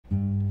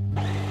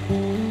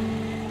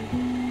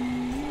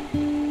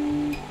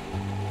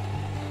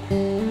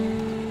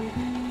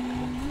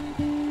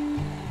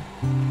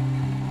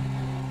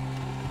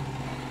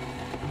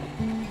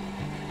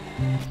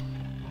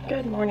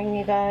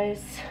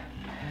guys.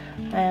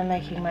 I am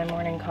making my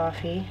morning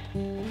coffee.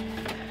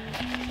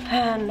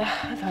 And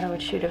I thought I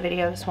would shoot a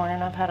video this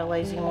morning. I've had a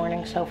lazy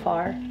morning so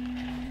far.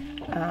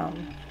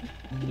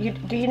 You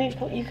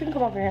can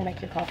come over here and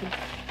make your coffee.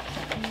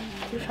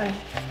 You're fine.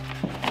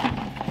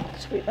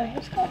 Sweet, let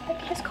him make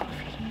his coffee.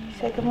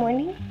 Say good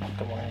morning.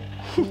 Good morning.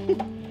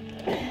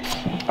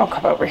 I'll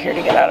come over here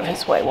to get out of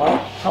his way while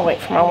I'll wait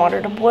for my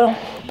water to boil.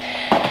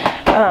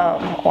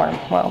 Or,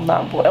 well,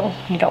 not boil.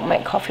 You don't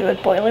make coffee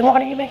with boiling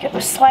water. You make it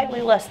with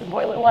slightly less than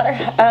boiling water.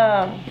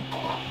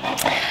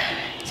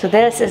 So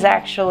this is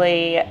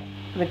actually,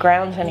 the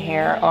grounds in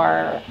here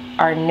are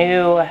our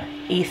new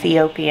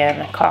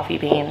Ethiopian coffee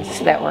beans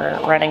that we're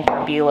running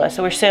from Beulah.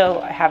 So we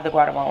still have the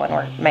Guatemalan,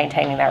 we're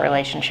maintaining that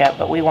relationship,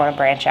 but we want to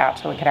branch out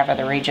so we can have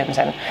other regions.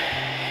 And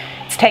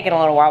it's taken a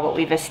little while, but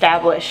we've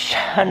established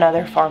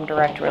another farm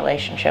direct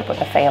relationship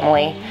with a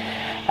family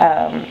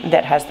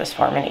that has this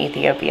farm in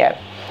Ethiopia.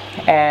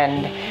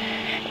 And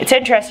it's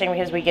interesting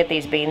because we get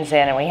these beans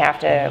in and we have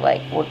to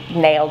like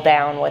nail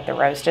down what the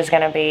roast is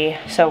going to be.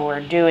 So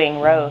we're doing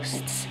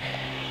roasts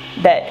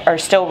that are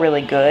still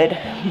really good,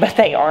 but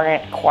they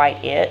aren't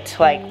quite it,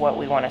 like what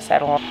we want to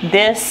settle on.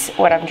 This,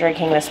 what I'm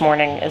drinking this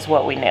morning, is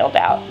what we nailed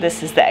out.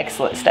 This is the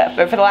excellent stuff.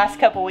 But for the last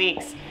couple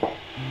weeks,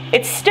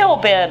 it's still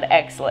been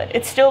excellent.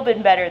 It's still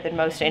been better than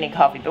most any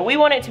coffee, but we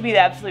want it to be the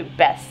absolute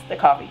best the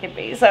coffee can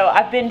be. So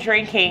I've been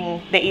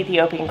drinking the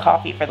Ethiopian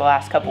coffee for the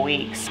last couple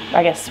weeks,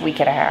 I guess week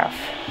and a half,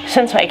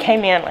 since I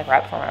came in like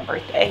right before my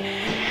birthday.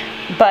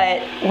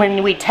 But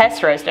when we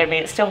test roast, I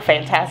mean, it's still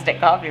fantastic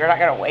coffee. We're not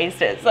gonna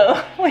waste it.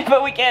 So,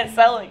 but we can't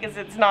sell it because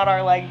it's not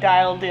our like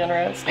dialed in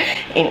roast.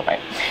 Anyway,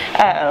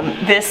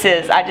 this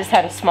is, I just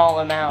had a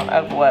small amount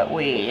of what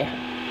we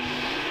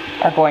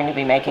are going to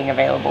be making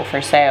available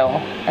for sale.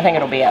 I think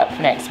it'll be up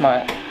next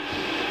month.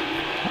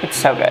 It's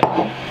so good.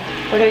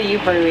 What are you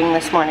brewing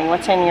this morning?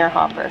 What's in your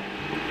hopper?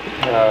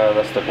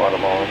 That's the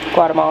Guatemalan.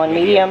 Guatemalan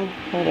medium?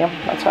 Medium,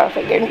 that's what I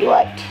figured you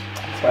liked.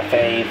 It's my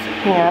fave.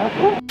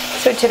 Yeah.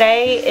 So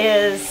today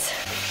is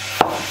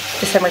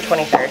December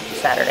 23rd,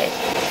 Saturday.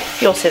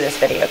 You'll see this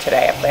video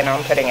today. I plan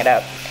on putting it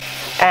up.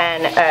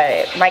 And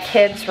my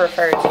kids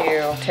refer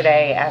to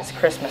today as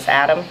Christmas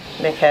Adam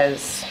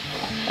because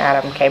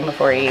Adam came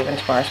before Eve and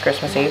tomorrow's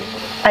Christmas Eve.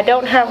 I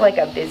don't have like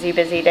a busy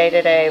day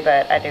today,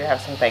 but I do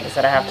have some things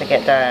that I have to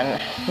get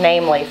done,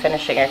 namely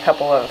finishing a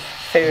couple of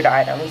food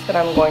items that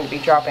I'm going to be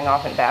dropping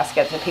off in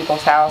baskets at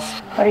people's house.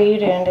 What are you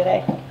doing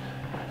today?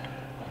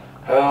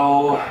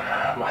 Oh,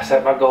 I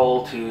set my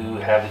goal to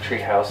have the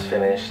treehouse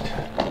finished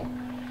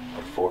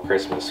before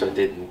Christmas so it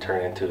didn't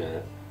turn into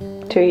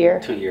a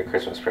two-year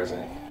Christmas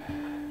present.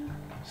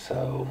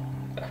 So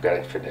I've got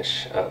to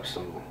finish up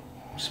some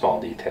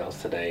small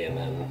details today, and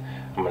then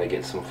I'm going to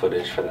get some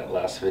footage for that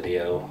last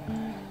video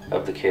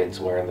of the kids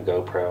wearing the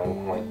GoPro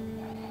and like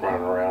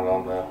running around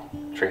on the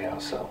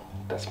treehouse. So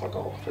that's my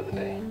goal for the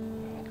day.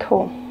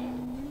 Cool.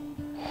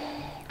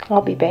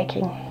 I'll be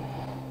baking.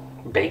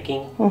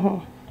 Baking?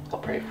 Mm-hmm. I'll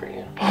pray for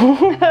you.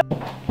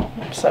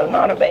 I'm so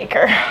not a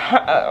baker.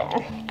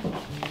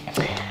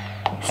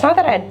 It's not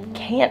that I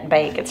can't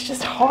bake, it's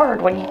just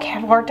hard when you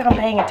have a hard time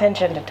paying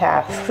attention to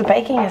tasks.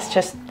 Baking is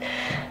just,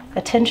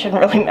 attention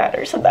really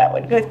matters in that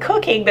one. With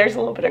cooking, there's a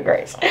little bit of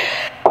grace.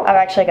 I've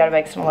actually got to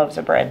make some loaves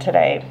of bread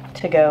today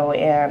to go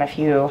in a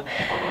few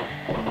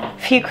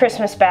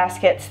Christmas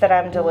baskets that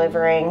I'm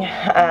delivering.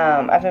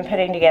 I've been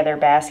putting together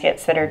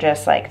baskets that are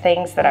just like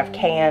things that I've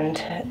canned,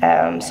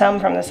 some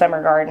from the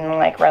summer garden,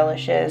 like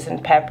relishes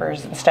and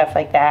peppers and stuff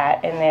like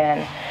that, and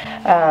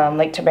then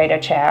like tomato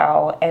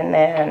chow, and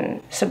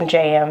then some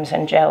jams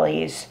and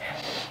jellies.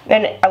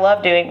 And I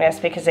love doing this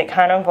because it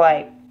kind of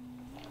like,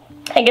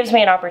 it gives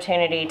me an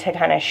opportunity to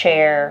kind of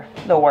share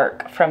the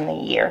work from the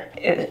year.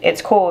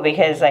 It's cool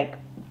because like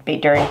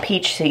during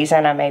peach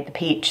season, I made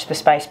the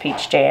spiced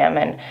peach jam,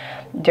 and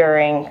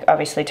during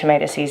obviously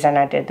tomato season,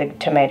 I did the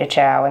tomato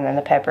chow and then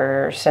the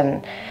peppers,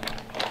 and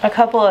a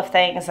couple of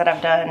things that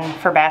I've done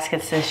for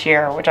baskets this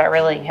year, which I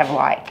really have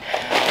liked.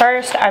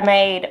 First, I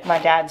made my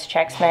dad's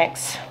Chex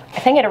Mix. I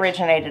think it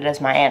originated as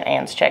my Aunt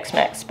Anne's Chex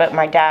Mix, but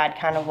my dad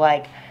kind of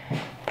like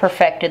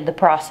perfected the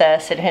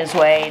process in his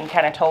way and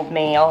kind of told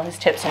me all his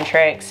tips and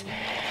tricks.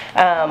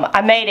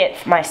 I made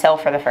it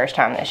myself for the first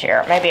time this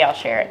year. Maybe I'll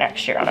share it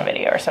next year on a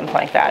video or something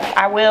like that.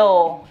 I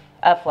will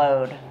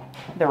upload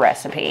the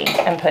recipe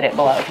and put it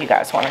below if you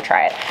guys want to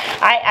try it.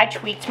 I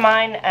tweaked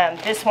mine.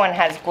 This one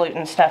has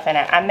gluten stuff in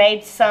it. I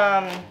made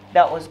some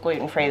that was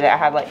gluten-free, that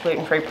had like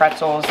gluten-free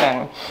pretzels,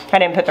 and I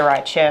didn't put the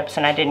right chips,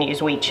 and I didn't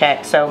use wheat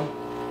Chex, so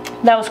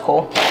that was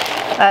cool.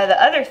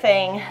 The other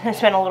thing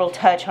that's been a little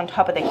touch on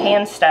top of the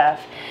canned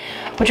stuff,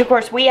 which of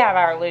course we have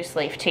our loose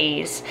leaf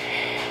teas,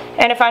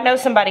 and if I know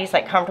somebody's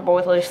like comfortable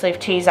with loose leaf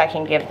teas, I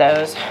can give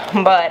those,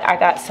 but I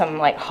got some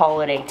like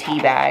holiday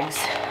tea bags,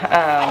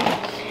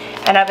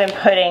 and I've been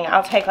putting,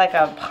 I'll take like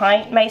a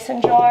pint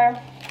mason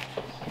jar.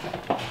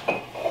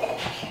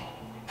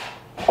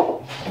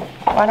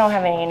 Well, I don't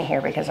have any in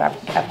here because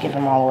I've given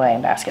them all away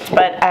in baskets,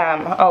 but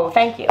oh,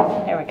 thank you,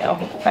 there we go,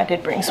 I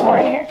did bring some more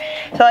in here.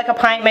 So like a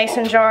pint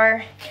mason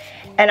jar,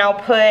 and I'll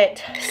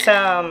put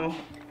some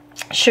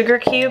sugar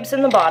cubes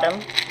in the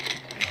bottom,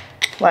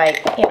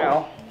 like, you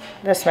know,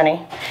 this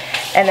many.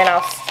 And then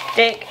I'll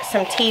stick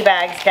some tea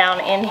bags down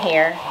in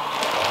here,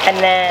 and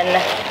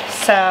then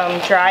some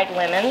dried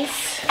lemons,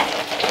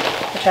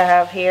 which I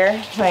have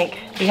here, like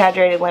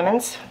dehydrated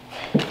lemons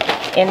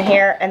in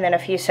here, and then a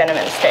few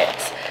cinnamon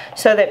sticks,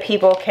 so that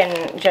people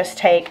can just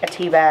take a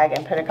tea bag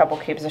and put a couple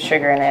cubes of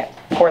sugar in it,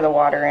 pour the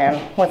water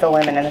in with a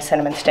lemon and a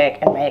cinnamon stick,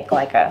 and make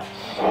like a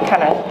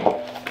kind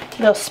of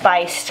little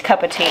spiced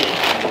cup of tea.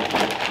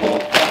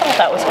 I thought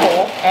that was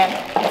cool,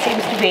 and it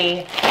seems to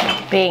be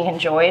being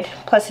enjoyed.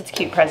 Plus it's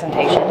cute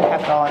presentation to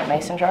have it all in a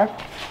mason jar.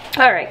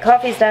 All right,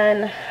 coffee's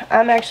done.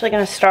 I'm actually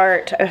gonna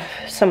start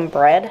some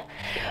bread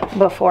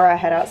before I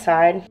head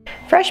outside.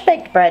 Fresh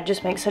baked bread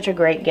just makes such a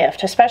great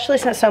gift, especially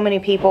since so many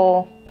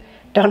people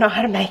don't know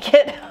how to make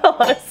it,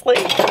 honestly.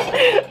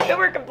 If it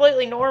were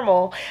completely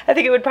normal, I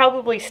think it would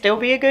probably still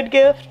be a good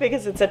gift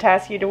because it's a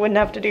task you wouldn't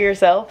have to do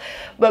yourself.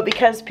 But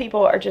because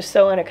people are just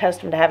so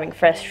unaccustomed to having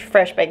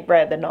fresh baked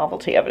bread, the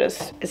novelty of it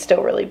is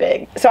still really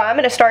big. So I'm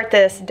gonna start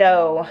this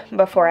dough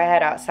before I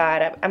head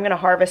outside. I'm gonna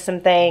harvest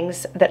some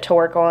things to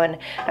work on.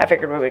 I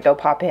figured we would go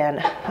pop in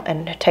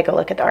and take a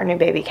look at our new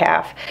baby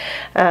calf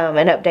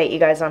and update you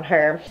guys on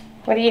her.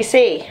 What do you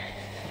see?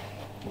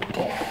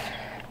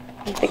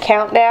 The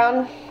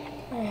countdown?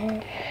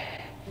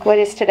 What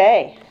is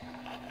today?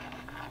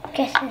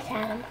 Christmas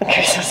Adam.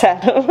 Christmas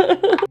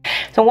Adam.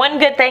 So one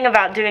good thing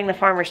about doing the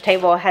farmer's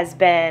table has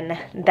been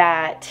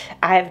that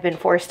I have been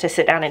forced to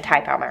sit down and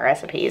type out my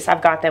recipes.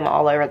 I've got them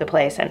all over the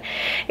place, and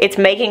it's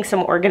making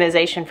some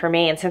organization for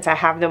me. And since I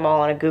have them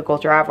all on a Google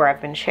Drive where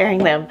I've been sharing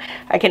them,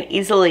 I can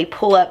easily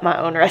pull up my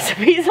own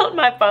recipes on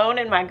my phone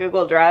in my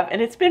Google Drive,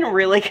 and it's been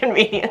really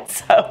convenient.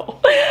 So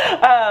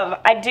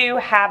I do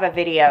have a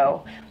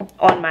video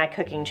on my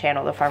cooking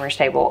channel, The Farmer's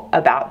Table,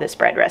 about this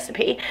bread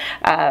recipe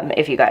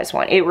if you guys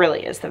want. It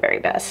really is the very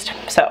best.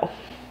 So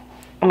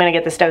I'm gonna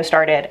get the stove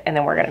started, and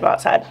then we're gonna go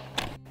outside.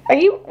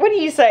 What are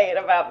you saying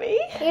about me?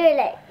 You're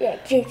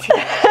like juicy.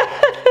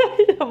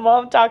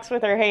 Mom talks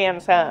with her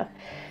hands, huh?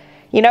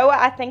 You know what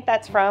I think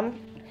that's from?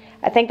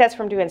 I think that's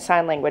from doing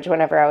sign language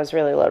whenever I was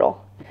really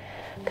little.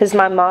 Because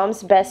my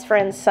mom's best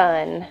friend's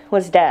son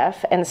was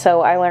deaf, and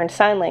so I learned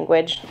sign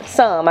language.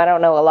 I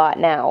don't know a lot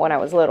now when I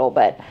was little,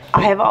 but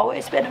I have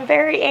always been a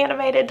very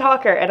animated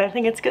talker, and I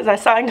think it's because I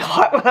signed a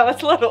lot when I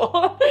was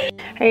little.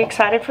 Are you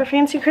excited for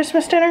fancy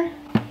Christmas dinner?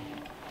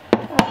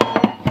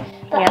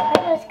 But Yeah.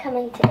 Arlo's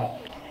coming today.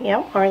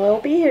 Yeah, Arlo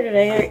will be here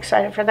today. Are you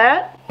excited for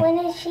that? When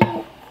is she?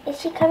 Is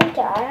she coming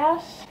to our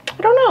house?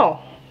 I don't know.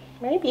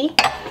 Maybe.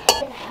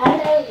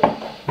 Hello.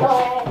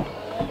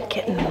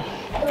 Getting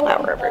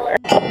flour everywhere.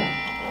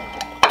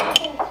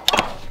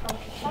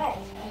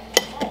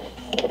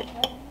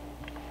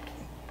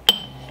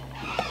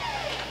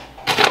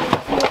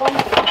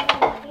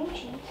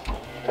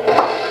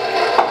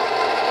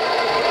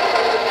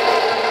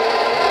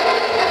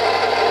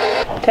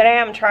 Today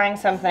I'm trying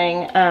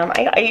something.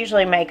 I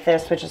usually make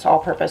this, which is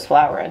all-purpose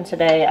flour, and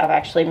today I've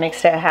actually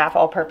mixed it half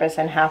all-purpose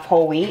and half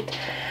whole wheat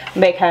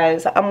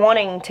because I'm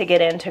wanting to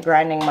get into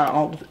grinding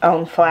my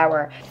own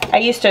flour. I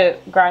used to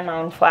grind my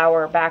own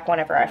flour back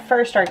whenever I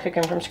first started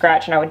cooking from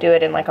scratch, and I would do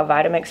it in like a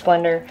Vitamix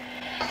blender,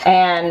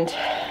 and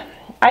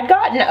I'd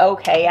gotten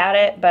okay at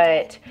it,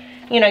 but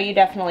you know, you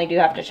definitely do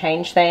have to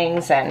change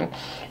things, and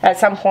at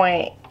some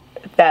point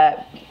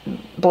that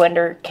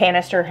blender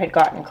canister had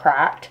gotten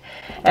cracked,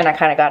 and I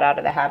kind of got out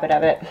of the habit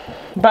of it.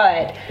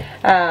 But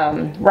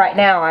right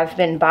now I've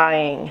been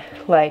buying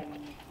like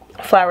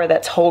flour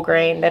that's whole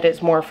grain, that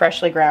is more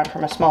freshly ground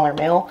from a smaller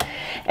mill,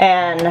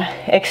 and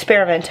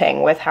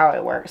experimenting with how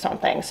it works on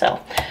things. So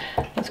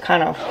that's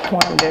kind of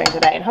what I'm doing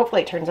today, and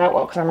hopefully it turns out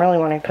well, because I'm really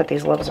wanting to put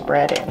these loaves of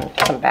bread in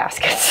some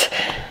baskets.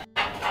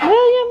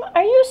 William,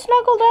 are you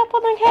snuggled up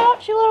on the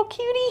couch, you little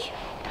cutie?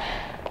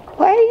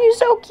 Why are you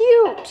so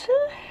cute?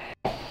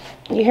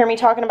 You hear me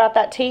talking about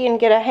that tea and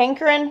get a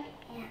hankering?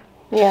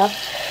 Yeah.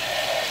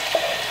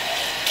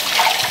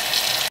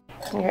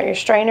 You got your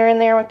strainer in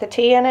there with the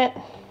tea in it?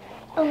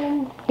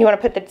 You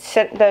want to put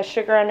the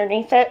sugar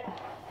underneath it?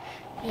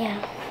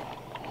 Yeah.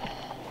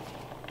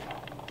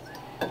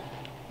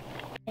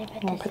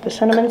 I'll put the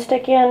cinnamon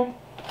stick in.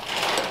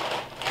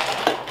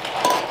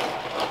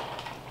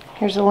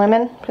 Here's a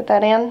lemon. Put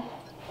that in.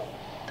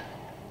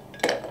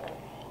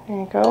 There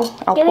you go.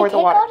 I'll pour the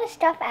water. Do we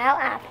take all the stuff out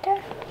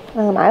after?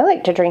 I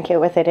like to drink it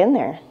with it in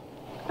there.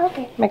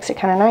 Okay. Makes it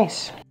kind of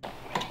nice.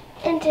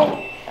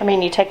 I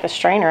mean, you take the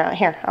strainer out.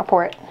 Here, I'll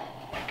pour it.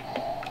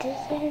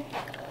 There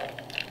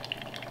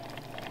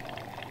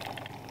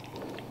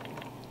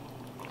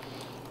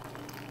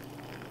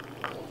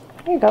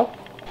you go.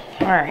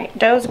 All right,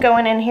 dough's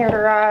going in here to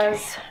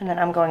rise, and then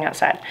I'm going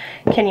outside.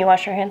 Can you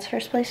wash your hands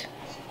first, please?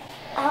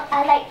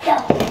 I like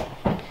dough.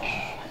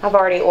 I've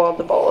already oiled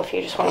the bowl if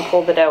you just want to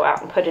pull the dough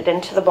out and put it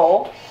into the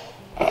bowl.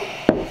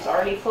 It's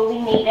already fully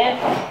kneaded.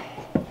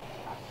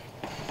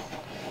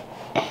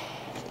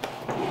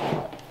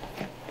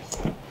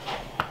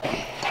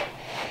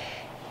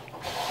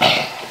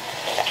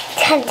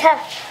 It's kind of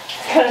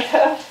tough. Kind of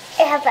tough?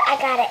 Yeah, but I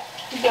got it.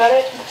 You got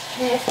it?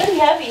 Yeah, it's pretty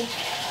heavy.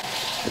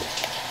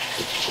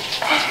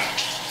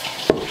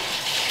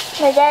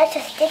 My dad's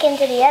just sticking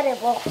to the other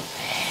bowl.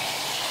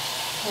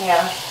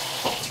 Yeah.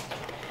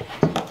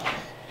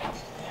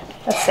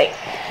 Let's see.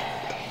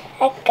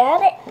 I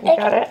got it. You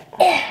got it?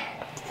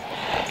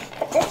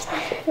 Put this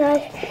one. Now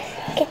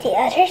get the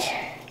others.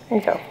 There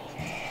you go.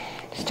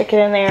 Stick it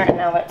in there, and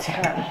now let's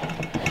kind of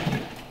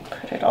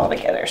put it all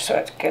together so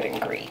it's good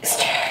and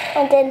greased.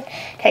 And then.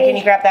 Okay, can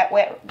you grab that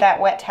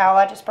wet towel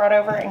I just brought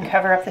over and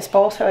cover up this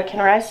bowl so it can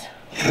rise?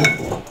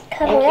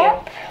 Cover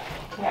up.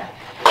 Yeah.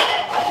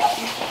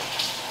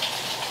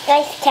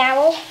 Nice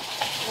towel.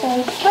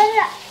 And put it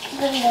up.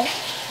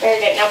 Very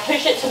good. Now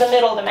push it to the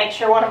middle to make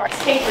sure one of our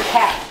paper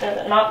caps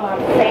doesn't knock my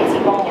fancy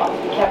bowl off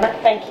the camera.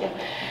 Thank you.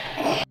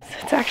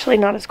 It's actually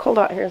not as cold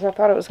out here as I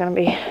thought it was going to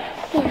be.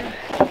 Yeah.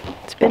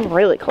 It's been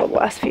really cold the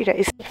last few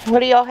days. What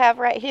do y'all have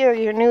right here?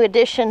 Your new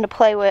addition to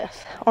play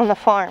with on the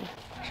farm.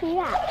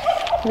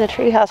 Treehouse. The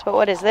treehouse, but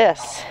what is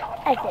this?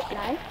 A zip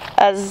line.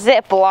 A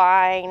zip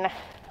line.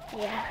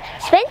 Yeah.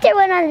 Spencer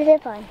went on the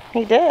zip line.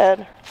 He did.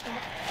 Yeah.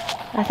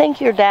 I think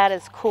your dad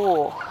is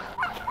cool.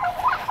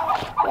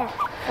 Yeah.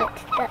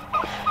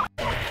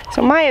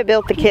 So Maya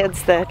built the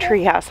kids the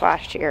treehouse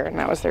last year, and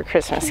that was their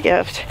Christmas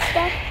gift.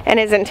 And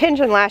his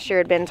intention last year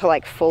had been to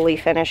like fully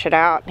finish it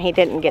out. He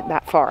didn't get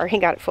that far. He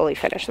got it fully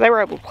finished. They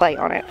were able to play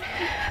on it.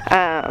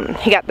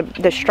 He got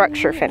the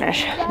structure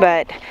finished,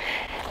 but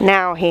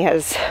now he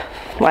has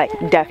like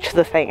decked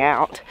the thing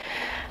out.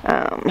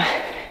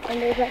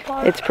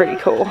 It's pretty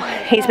cool.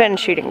 He's been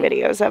shooting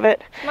videos of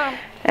it,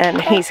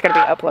 and he's going to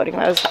be uploading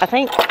those. I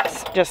think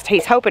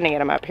he's hoping to get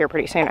them up here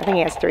pretty soon. I think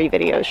he has 3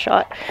 videos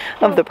shot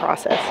of the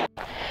process.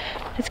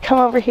 Let's come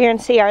over here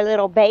and see our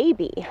little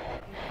baby,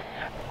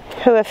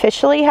 who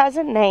officially has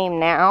a name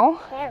now.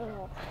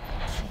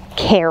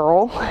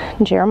 Carol.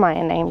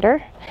 Jeremiah named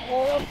her.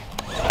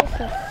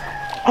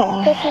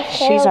 Oh,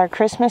 she's our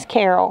Christmas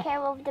Carol.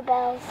 Carol of the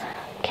Bells.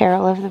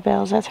 Carol of the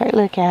Bells. That's her.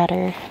 Look at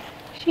her.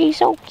 She's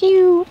so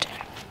cute.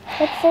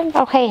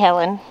 Oh, hey,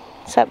 Helen.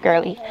 What's up,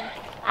 girlie?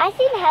 I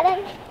seen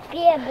Helen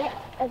be a bit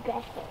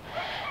aggressive.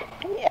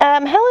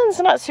 Helen's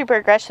not super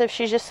aggressive.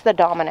 She's just the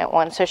dominant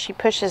one, so she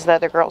pushes the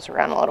other girls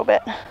around a little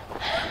bit.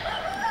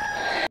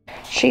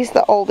 She's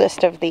the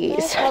oldest of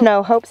these.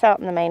 No, Hope's out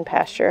in the main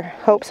pasture.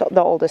 Hope's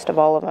the oldest of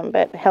all of them,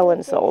 but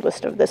Helen's the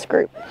oldest of this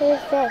group. Who's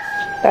this?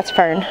 That's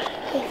Fern.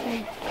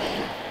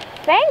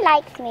 Fern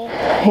likes me.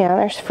 Yeah,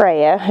 there's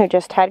Freya, who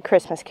just had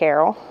Christmas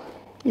Carol.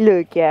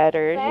 Look at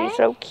her. Fern? She's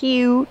so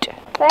cute.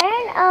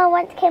 Fern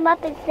once came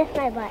up and sniffed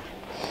my butt.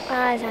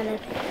 I was on the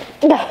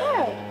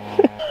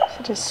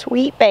Such a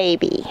sweet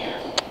baby.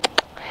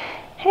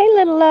 Hey,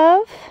 little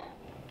love.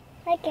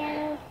 Hi,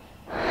 Carol.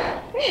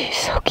 She's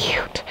so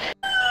cute.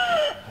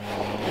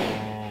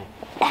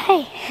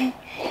 Hey,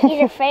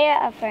 either Freya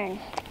or Fern.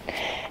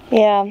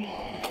 Yeah.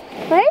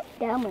 Where's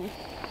Delmer?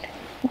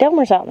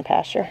 Delmer's out in the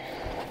pasture.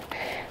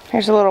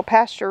 There's a little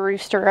pasture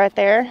rooster right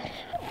there.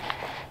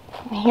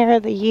 And here are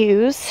the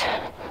ewes.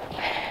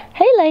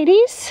 Hey,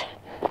 ladies.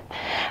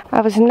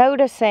 I was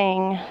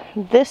noticing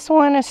this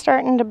one is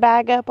starting to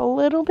bag up a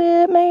little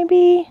bit,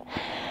 maybe.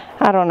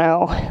 I don't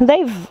know.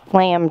 They've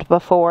lambed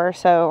before,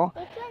 so.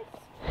 Which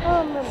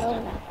one's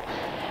Ramona?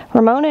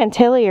 Ramona and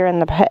Tilly are in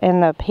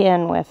the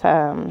pen with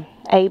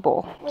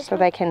Abel, so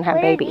they can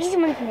have babies. These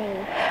ones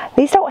named?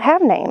 These don't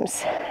have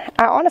names.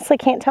 I honestly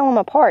can't tell them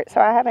apart,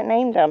 so I haven't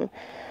named them.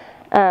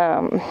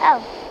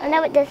 Oh, I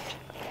know what this.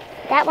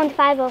 That one's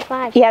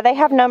 505. Yeah, they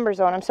have numbers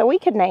on them, so we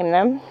could name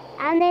them.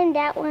 I'll name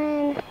that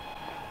one.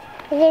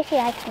 Here she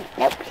likes me.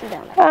 Nope, she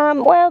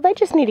don't. Well, they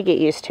just need to get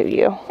used to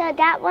you. So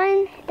that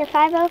one, the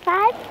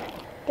 505,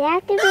 they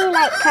have to be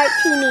like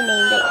cartoony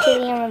names. Like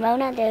Tilly and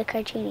Ramona, they're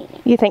cartoony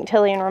names. You think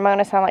Tilly and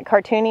Ramona sound like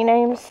cartoony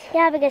names?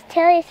 Yeah, because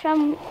Tilly's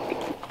from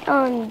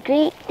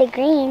the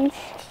Greens.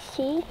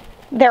 She.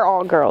 They're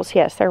all girls,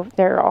 yes.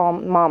 They're all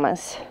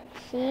mamas.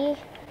 She.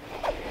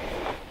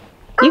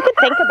 You could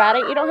think about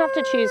it. You don't have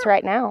to choose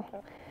right now.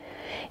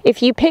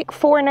 If you pick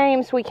 4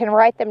 names, we can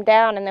write them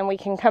down, and then we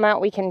can come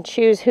out, we can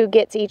choose who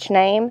gets each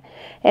name,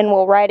 and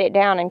we'll write it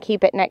down and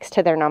keep it next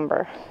to their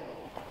number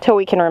till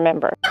we can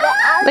remember.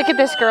 Look at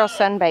this girl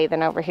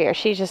sunbathing over here.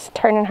 She's just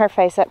turning her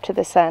face up to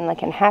the sun,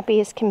 looking happy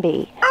as can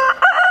be.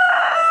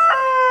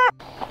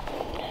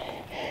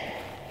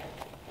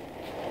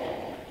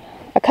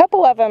 A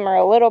couple of them are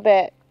a little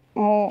bit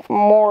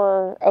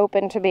more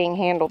open to being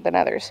handled than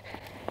others.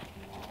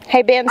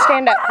 Hey, Ben,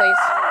 stand up, please.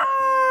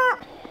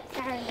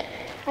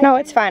 No,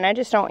 it's fine. I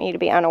just don't want you to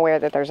be unaware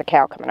that there's a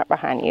cow coming up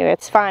behind you.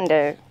 It's fine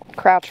to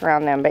crouch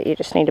around them, but you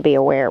just need to be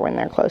aware when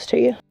they're close to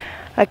you.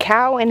 A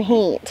cow in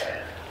heat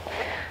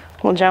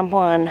will jump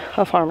on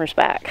a farmer's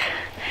back.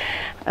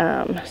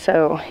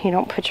 So you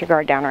don't put your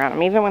guard down around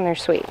them, even when they're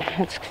sweet.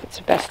 It's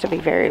best to be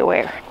very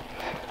aware.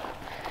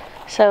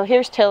 So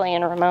here's Tilly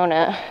and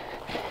Ramona.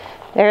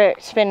 They're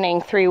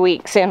spending 3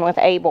 weeks in with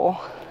Abel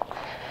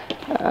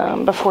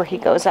before he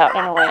goes out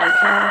in a lamb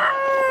pen.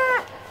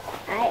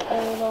 Hi,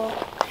 Abel.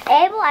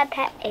 Abel, I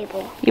pet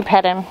Abel. You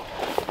pet him?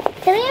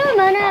 Tilly and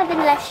Ramona have been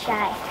less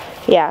shy.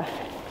 Yeah.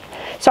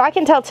 So I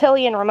can tell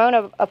Tilly and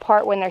Ramona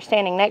apart when they're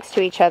standing next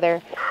to each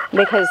other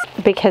because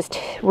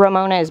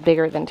Ramona is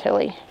bigger than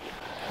Tilly.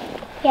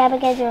 Yeah,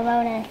 because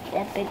Ramona is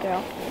a big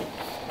girl.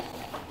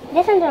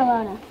 This one's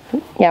Ramona.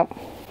 Yep.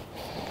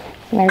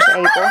 And there's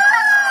April.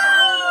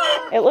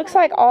 It looks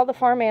like all the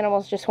farm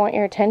animals just want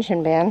your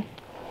attention, Ben.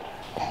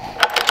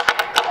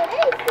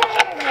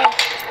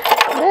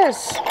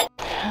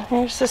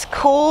 There's this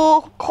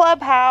cool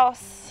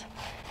clubhouse.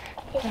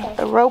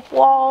 The rope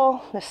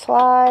wall, the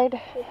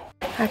slide.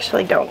 I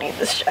actually don't need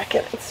this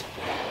jacket. It's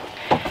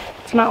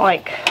not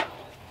like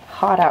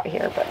hot out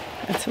here, but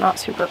it's not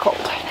super cold.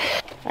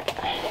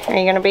 Are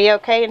you gonna be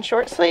okay in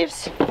short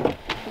sleeves?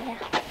 Yeah.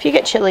 If you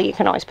get chilly, you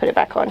can always put it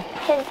back on.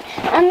 Because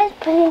I'm just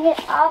putting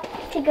it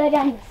off to go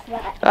down the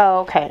slide. Oh,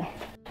 okay.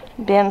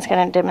 Ben's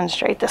gonna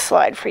demonstrate the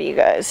slide for you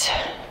guys.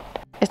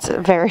 It's a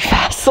very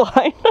fast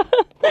slide.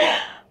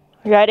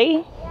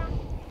 Ready?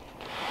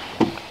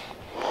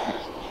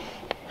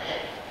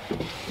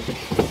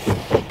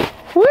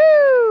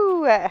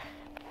 Woo!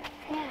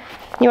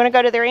 You want to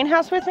go to the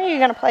greenhouse with me, or are you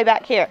going to play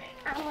back here?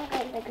 I want to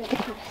go to the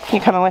greenhouse. You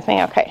coming with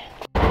me? Okay.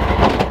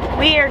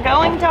 We are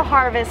going to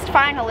harvest,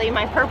 finally,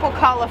 my purple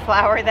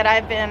cauliflower that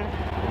I've been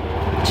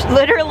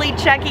literally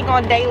checking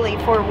on daily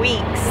for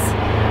weeks,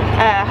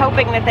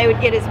 hoping that they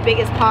would get as big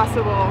as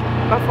possible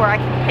before I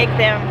can pick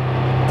them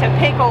to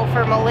pickle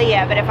for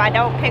Malia. But if I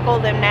don't pickle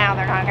them now,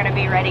 they're not going to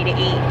be ready to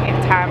eat in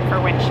time for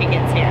when she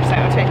gets here. So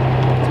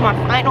it's my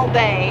final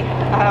day.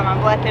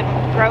 I've let them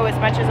grow as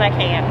much as I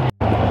can.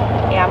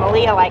 Yeah,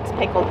 Malia likes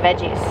pickled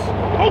veggies.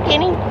 Hey,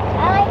 Guinea.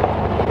 I like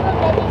pickled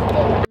veggies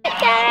too.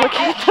 Look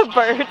at the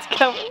birds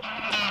coming.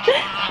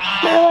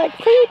 They're like,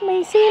 feed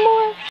me,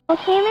 Seymour.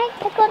 Can I make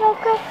pickled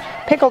okra?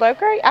 Pickled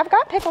okra? I've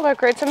got pickled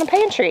okra. It's in the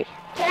pantry.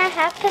 Can I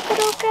have pickled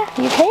okra?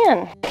 You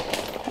can.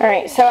 All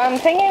right, so I'm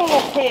thinking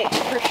we'll pick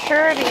for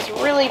sure these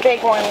really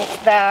big ones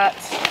that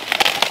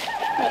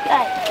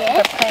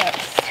the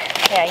plants.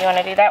 Yeah, you want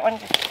to do that one?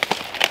 Just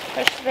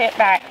push the bit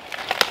back,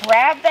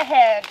 grab the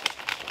head,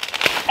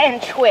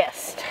 and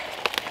twist.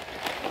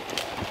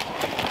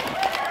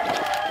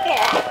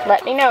 Yeah.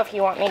 Let me know if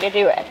you want me to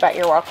do it, but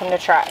you're welcome to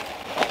try.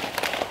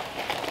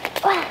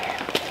 Wait,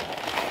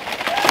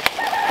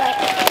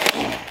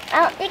 I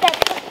don't think I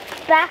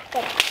put back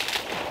the...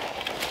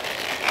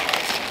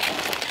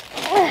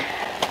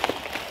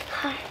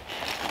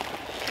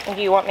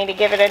 Do you want me to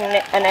give it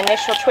an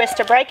initial twist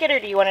to break it, or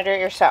do you want to do it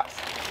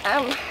yourself?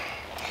 Well,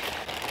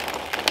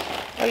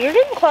 you're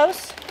getting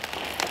close.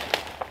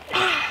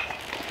 Why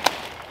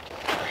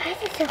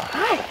is it so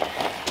hard?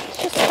 It's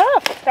just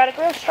tough. It's got to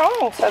grow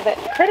strong so that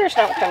critters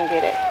don't come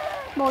get it.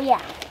 Well,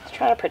 yeah. It's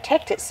trying to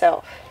protect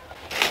itself.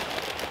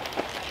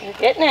 You're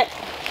getting it.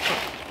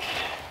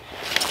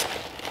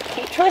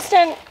 Keep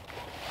twisting.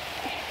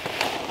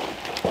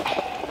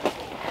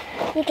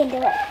 You can do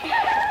it.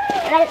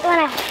 Right one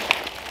out.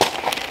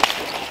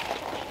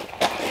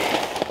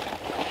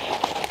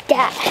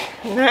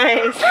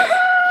 Nice.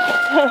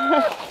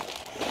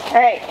 All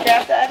right,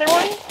 grab the other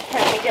one.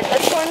 Let me get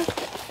this one.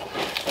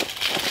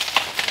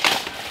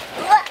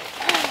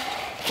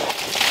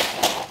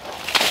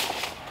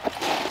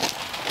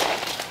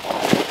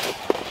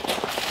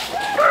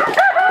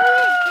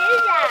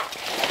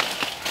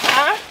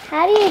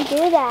 How do you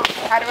do that?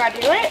 How do I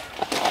do it?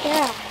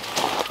 Yeah.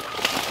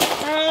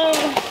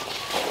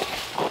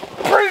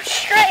 Brute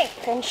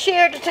strength and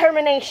sheer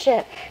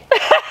determination.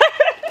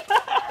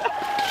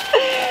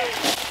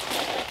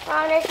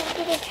 Oh, this is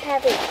getting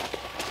heavy.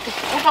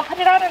 I'll put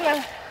it out in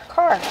the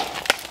car.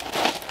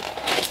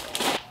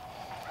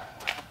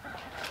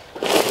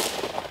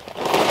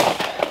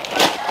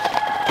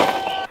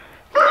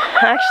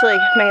 I actually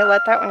may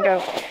let that one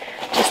go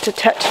just a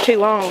touch too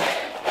long.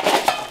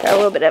 Got a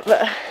little bit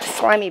of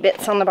slimy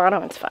bits on the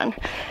bottom. It's fine.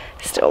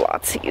 Still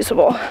lots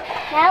usable.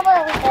 Now what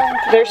are we going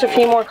to There's a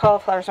few more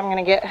cauliflowers I'm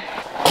going to get.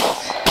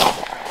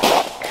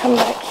 Come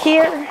back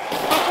here.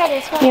 Okay,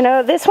 this one. You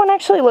know, this one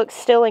actually looks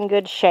still in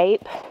good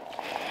shape.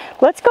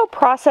 Let's go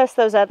process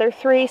those other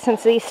three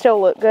since these still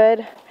look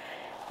good,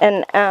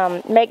 and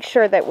make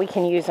sure that we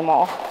can use them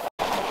all.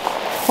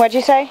 What'd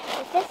you say?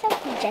 Is this so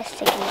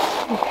majestic?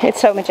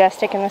 It's so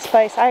majestic in this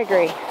place. I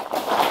agree.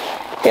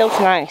 Feels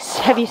nice.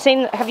 Have you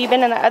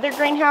been in the other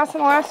greenhouse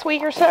in the last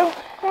week or so?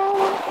 No,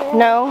 not really.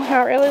 No,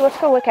 not really. Let's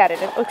go look at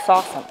it. It looks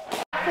awesome.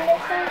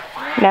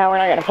 No, we're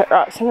not going to put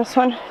rocks in this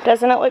one.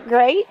 Doesn't it look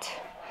great?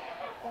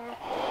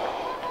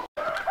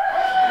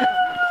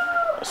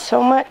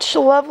 So much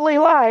lovely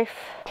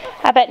life.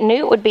 I bet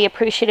Newt would be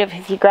appreciative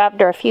if you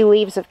grabbed her a few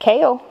leaves of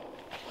kale.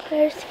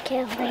 Where's the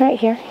kale? Right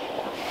here.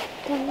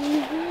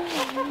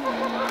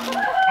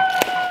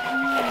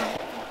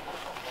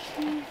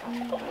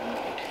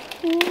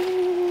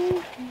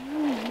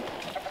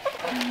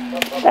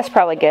 That's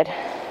probably good.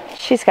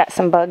 She's got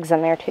some bugs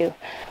in there too.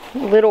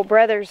 Little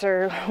brothers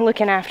are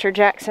looking after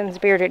Jackson's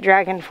bearded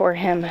dragon for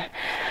him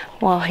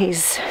while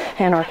he's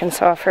in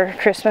Arkansas for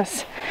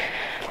Christmas.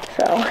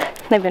 So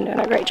they've been doing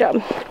a great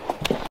job.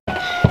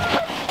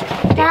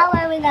 Now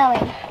where are we going?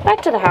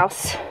 Back to the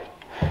house.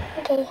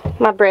 Okay.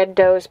 My bread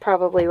dough is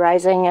probably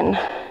rising, and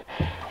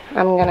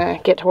I'm gonna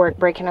get to work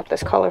breaking up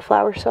this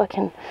cauliflower so I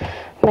can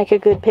make a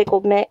good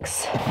pickled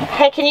mix.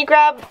 Hey, can you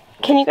grab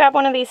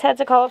one of these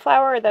heads of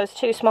cauliflower, or those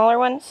two smaller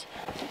ones?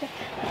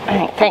 All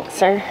right, thanks,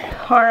 sir.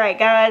 All right,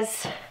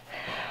 guys.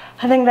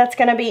 I think that's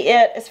gonna be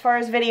it as far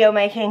as video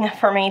making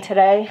for me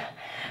today.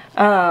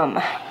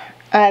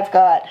 I've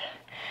got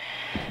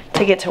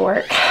to get to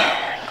work.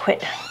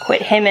 Quit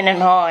hemming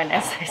and hawing,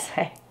 as they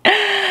say.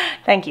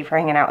 Thank you for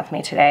hanging out with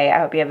me today. I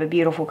hope you have a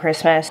beautiful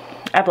Christmas.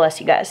 I bless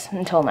you guys.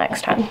 Until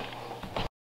next time.